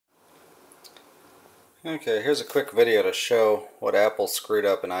Okay, here's a quick video to show what Apple screwed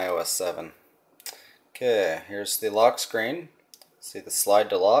up in iOS 7. Okay, here's the lock screen. See the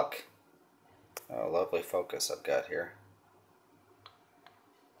slide to lock? Oh, lovely focus I've got here.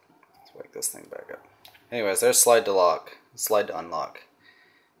 Let's wake this thing back up. Anyways, there's slide to lock, slide to unlock.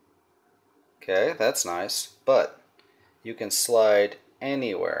 Okay, that's nice, but you can slide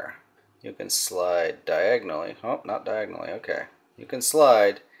anywhere. You can slide diagonally. Oh, not diagonally, okay. You can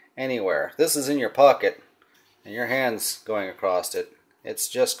slide anywhere. This is in your pocket and your hand's going across it. It's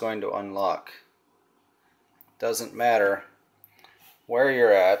just going to unlock. Doesn't matter where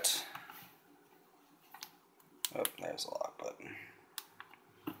you're at. Oh, there's a lock button.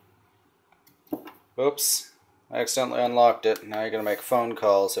 Oops, I accidentally unlocked it. Now you're going to make phone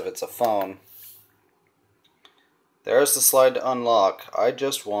calls if it's a phone. There's the slide to unlock. I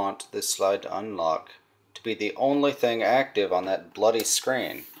just want this slide to unlock to be the only thing active on that bloody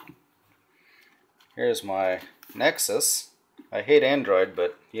screen. Here's my Nexus. I hate Android,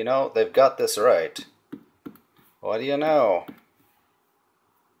 but you know, they've got this right. What do you know?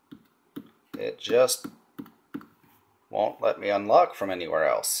 It just won't let me unlock from anywhere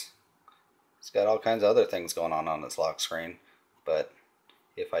else. It's got all kinds of other things going on this lock screen, but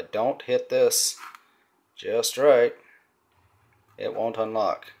if I don't hit this just right, it won't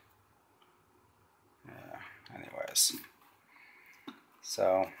unlock. Anyways,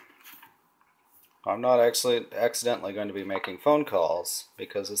 so I'm not actually accidentally going to be making phone calls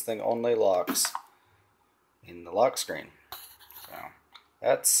because this thing only locks in the lock screen. So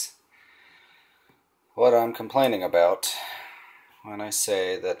that's what I'm complaining about when I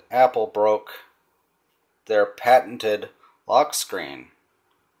say that Apple broke their patented lock screen.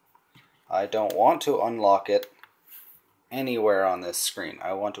 I don't want to unlock it anywhere on this screen.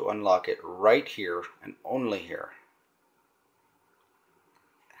 I want to unlock it right here and only here.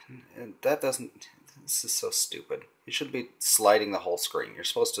 And that doesn't... This is so stupid. You should be sliding the whole screen. You're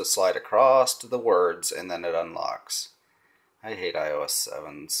supposed to slide across to the words and then it unlocks. I hate iOS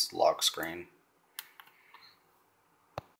 7's lock screen.